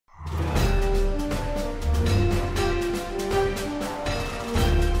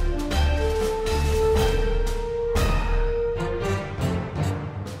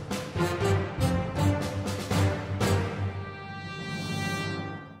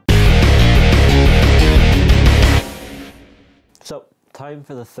So, time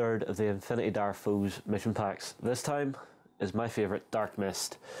for the third of the Infinity Dire Foes mission packs. This time is my favourite, Dark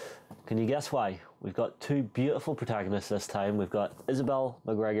Mist. Can you guess why? We've got two beautiful protagonists this time. We've got Isobel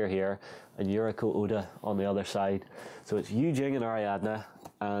MacGregor here and Yuriko Oda on the other side. So it's Yu Jing and Ariadna,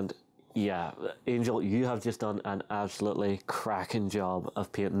 and yeah, Angel, you have just done an absolutely cracking job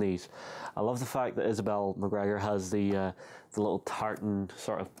of painting these. I love the fact that Isobel MacGregor has the little tartan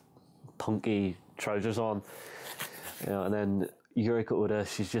sort of punky trousers on, you know, and then Yuriko Oda,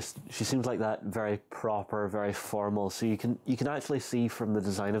 she seems like that very proper, very formal. So you can actually see from the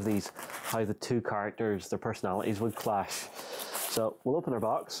design of these how the two characters, their personalities would clash. So we'll open our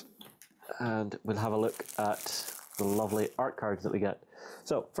box and we'll have a look at the lovely art cards that we get.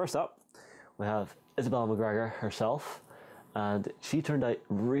 So first up, we have Isobel MacGregor herself, and she turned out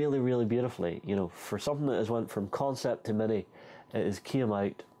really, really beautifully. You know, for something that has went from concept to mini, it has came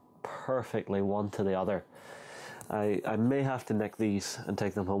out perfectly one to the other. I may have to nick these and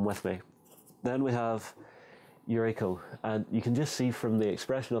take them home with me. Then we have Yuriko, and you can just see from the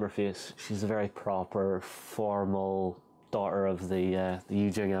expression on her face, she's a very proper, formal daughter of the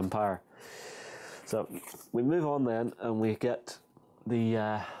Yu Jing Empire. So we move on then, and we get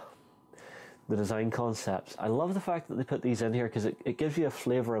the design concepts. I love the fact that they put these in here because it gives you a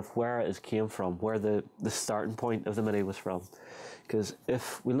flavour of where it came from, where the starting point of the mini was from. Because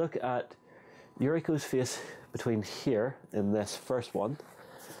if we look at Yuriko's face between here in this first one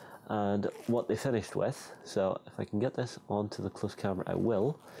and what they finished with, so if I can get this onto the close camera, I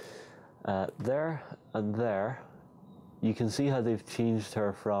will. There and there, you can see how they've changed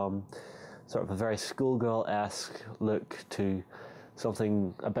her from sort of a very schoolgirl-esque look to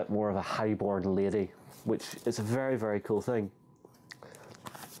something a bit more of a highborn lady, which is a very, very cool thing.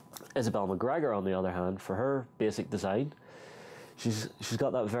 Isobel MacGregor, on the other hand, for her basic design, she's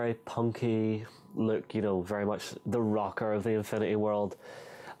got that very punky look, you know, very much the rocker of the Infinity world,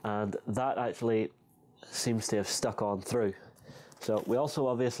 and that actually seems to have stuck on through. So we also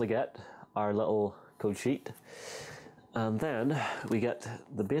obviously get our little code sheet, and then we get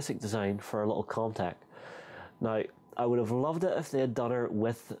the basic design for our little Comm Tech. Now, I would have loved it if they had done her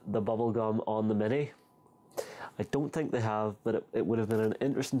with the bubblegum on the mini. I don't think they have, but it would have been an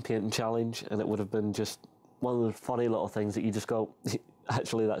interesting painting challenge, and it would have been just one of those funny little things that you just go,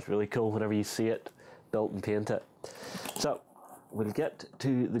 actually that's really cool whenever you see it built and paint it. So we'll get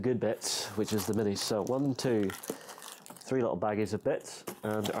to the good bits, which is the minis. So 1, 2, 3 little baggies of bits,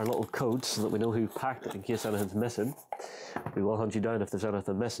 and our little codes so that we know who packed it in case anything's missing. We will hunt you down if there's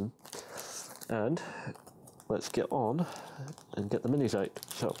anything missing. And let's get on and get the minis out.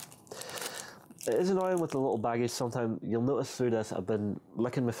 So it is annoying with the little baggies. Sometimes you'll notice through this I've been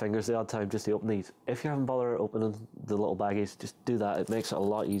licking my fingers the odd time just to open these. If you're having bother opening the little baggies, just do that. It makes it a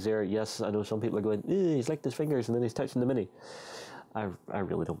lot easier. Yes, I know some people are going, he's licked his fingers and then he's touching the mini. I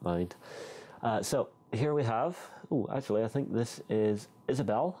really don't mind. So here we have, oh, actually I think this is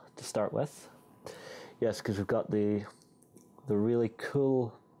Isobel to start with. Yes, because we've got the really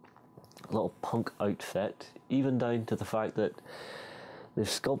cool little punk outfit, even down to the fact that they've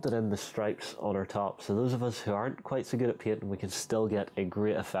sculpted in the stripes on her top, so those of us who aren't quite so good at painting, we can still get a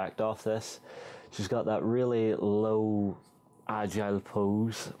great effect off this. She's got that really low, agile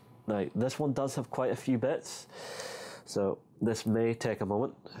pose. Now, this one does have quite a few bits, so this may take a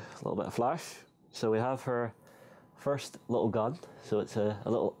moment, a little bit of flash. So we have her first little gun, so it's a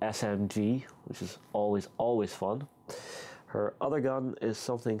little SMG, which is always fun. Her other gun is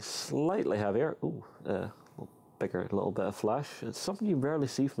something slightly heavier. Ooh, bigger, little bit of flash. It's something you rarely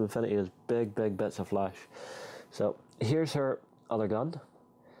see from Infinity, is big bits of flash. So here's her other gun.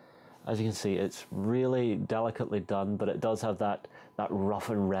 As you can see, it's really delicately done, but it does have that rough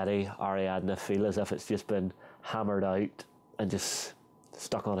and ready Ariadna feel, as if it's just been hammered out and just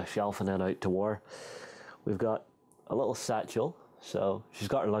stuck on a shelf and then out to war. We've got a little satchel, so she's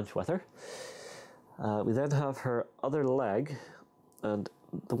got her lunch with her. We then have her other leg, and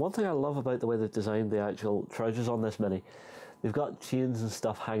the one thing I love about the way they've designed the actual trousers on this mini, they've got chains and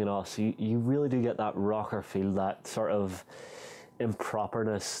stuff hanging off, so you really do get that rocker feel, that sort of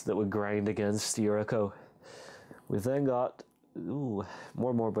improperness that would grind against Yuriko. We've then got, ooh,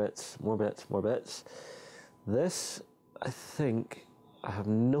 more bits. This, I think, I have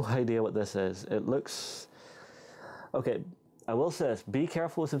no idea what this is. It looks... Okay, I will say this, be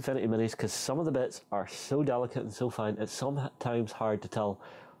careful with Infinity Minis, because some of the bits are so delicate and so fine, it's sometimes hard to tell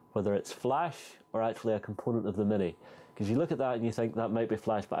whether it's flash or actually a component of the mini. Because you look at that and you think that might be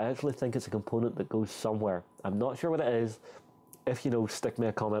flash, but I actually think it's a component that goes somewhere. I'm not sure what it is. If you know, stick me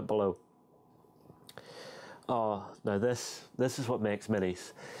a comment below. Oh, now this is what makes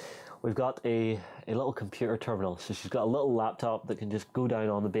minis. we've got a little computer terminal. So she's got a little laptop that can just go down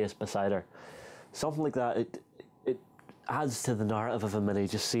on the base beside her. Something like that, it adds to the narrative of a Mini,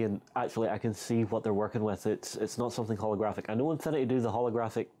 just seeing, actually I can see what they're working with. It's not something holographic. I know Infinity do the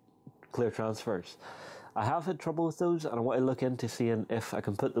holographic clear transfers. I have had trouble with those, and I want to look into seeing if I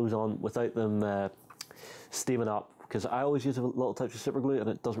can put those on without them steaming up, because I always use a little touch of super glue and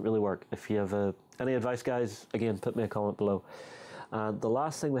it doesn't really work. If you have any advice, guys, again, put me a comment below. And the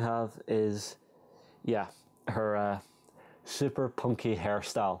last thing we have is, yeah, her super punky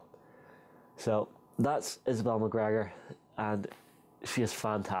hairstyle. So that's Isobel MacGregor, and she is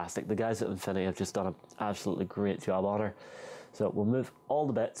fantastic. The guys at Infinity have just done an absolutely great job on her. So we'll move all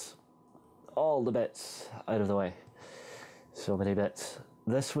the bits out of the way. So many bits.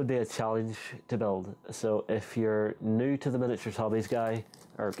 This would be a challenge to build. So if you're new to the miniatures hobbies guys,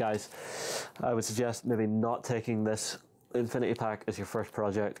 I would suggest maybe not taking this Infinity pack as your first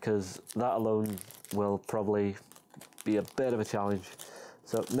project, because that alone will probably be a bit of a challenge.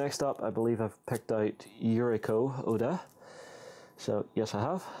 So next up, I believe I've picked out Yuriko Oda. So yes, I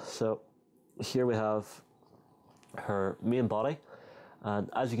have. So here we have her main body, and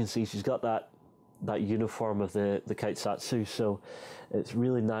as you can see, she's got that uniform of the Kaitsatsu, so it's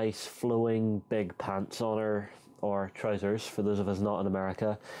really nice flowing big pants on her, or trousers for those of us not in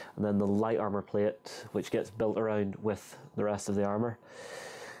America, and then the light armor plate which gets built around with the rest of the armor.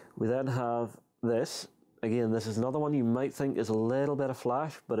 We then have this. Again, this is another one you might think is a little bit of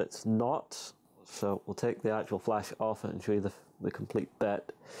flash, but it's not. So we'll take the actual flash off it and show you the complete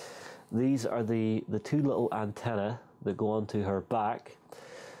bit. These are the two little antennae that go onto her back.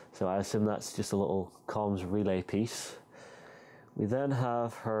 So I assume that's just a little comms relay piece. We then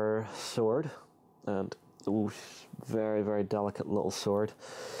have her sword, and ooh, very, very delicate little sword.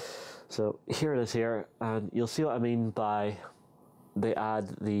 So here it is here, and you'll see what I mean by they add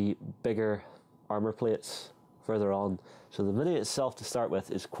the bigger armor plates further on. So the Mini itself to start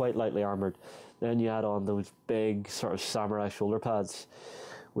with is quite lightly armored. Then you add on those big sort of samurai shoulder pads.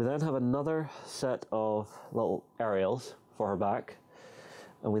 We then have another set of little aerials for her back.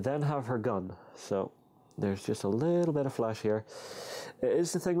 And we then have her gun. So there's just a little bit of flash here. It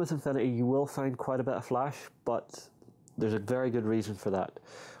is the thing with Infinity, you will find quite a bit of flash, but there's a very good reason for that,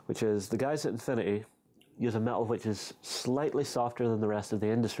 which is the guys at Infinity use a metal which is slightly softer than the rest of the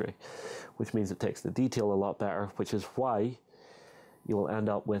industry, which means it takes the detail a lot better, which is why you will end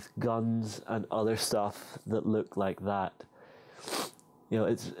up with guns and other stuff that look like that. You know,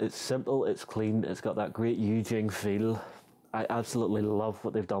 it's simple, it's clean, it's got that great Yu Jing feel. I absolutely love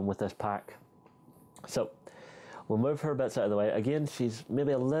what they've done with this pack. So we'll move her bits out of the way. Again, she's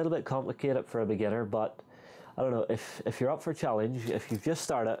maybe a little bit complicated for a beginner, but I don't know, if you're up for a challenge, if you've just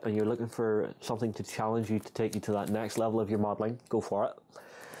started and you're looking for something to challenge you to take you to that next level of your modelling, go for it.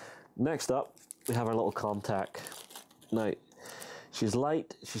 Next up, we have our little Comm Tech. Now, she's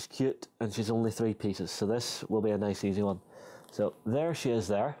light, she's cute, and she's only 3 pieces, so this will be a nice easy one. So there she is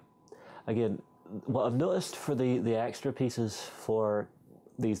there. Again, what I've noticed for the extra pieces for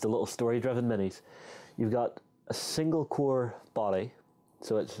the little story-driven minis, you've got a single core body,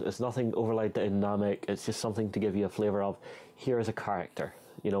 so it's nothing overly dynamic, it's just something to give you a flavour of, here is a character,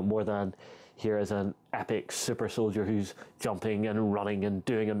 you know, more than here is an epic super soldier who's jumping and running and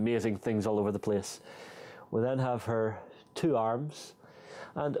doing amazing things all over the place. We then have her 2 arms,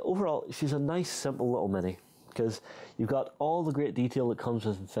 and overall she's a nice simple little mini, because you've got all the great detail that comes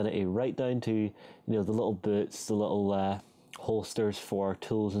with Infinity, right down to, you know, the little boots, the little holsters for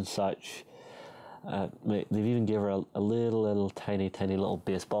tools and such. They've even gave her a little tiny little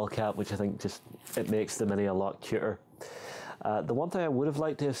baseball cap, which I think just, it makes the Mini a lot cuter. The one thing I would have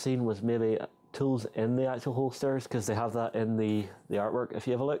liked to have seen was maybe tools in the actual holsters, because they have that in the artwork if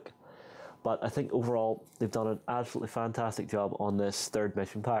you have a look. But I think overall they've done an absolutely fantastic job on this 3rd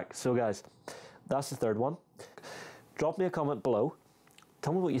mission pack. So guys, that's the 3rd one. Drop me a comment below,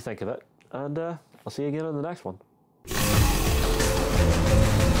 tell me what you think of it, and I'll see you again on the next one.